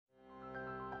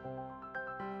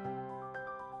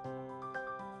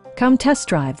Come test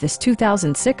drive this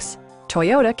 2006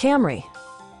 Toyota Camry.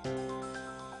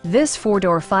 This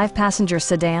four-door, five-passenger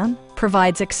sedan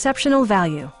provides exceptional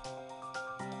value.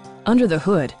 Under the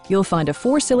hood, you'll find a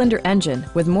four-cylinder engine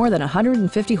with more than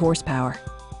 150 horsepower,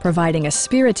 providing a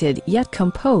spirited yet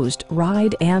composed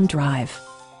ride and drive.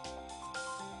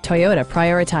 Toyota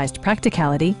prioritized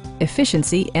practicality,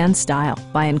 efficiency, and style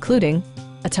by including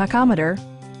a tachometer,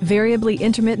 variably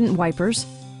intermittent wipers,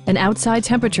 an outside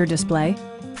temperature display,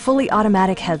 fully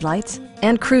automatic headlights,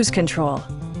 and cruise control.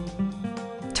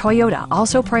 Toyota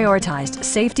also prioritized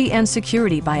safety and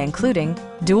security by including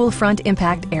dual front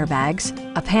impact airbags,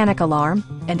 a panic alarm,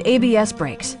 and ABS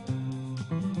brakes.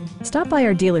 Stop by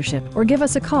our dealership or give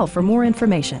us a call for more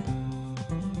information.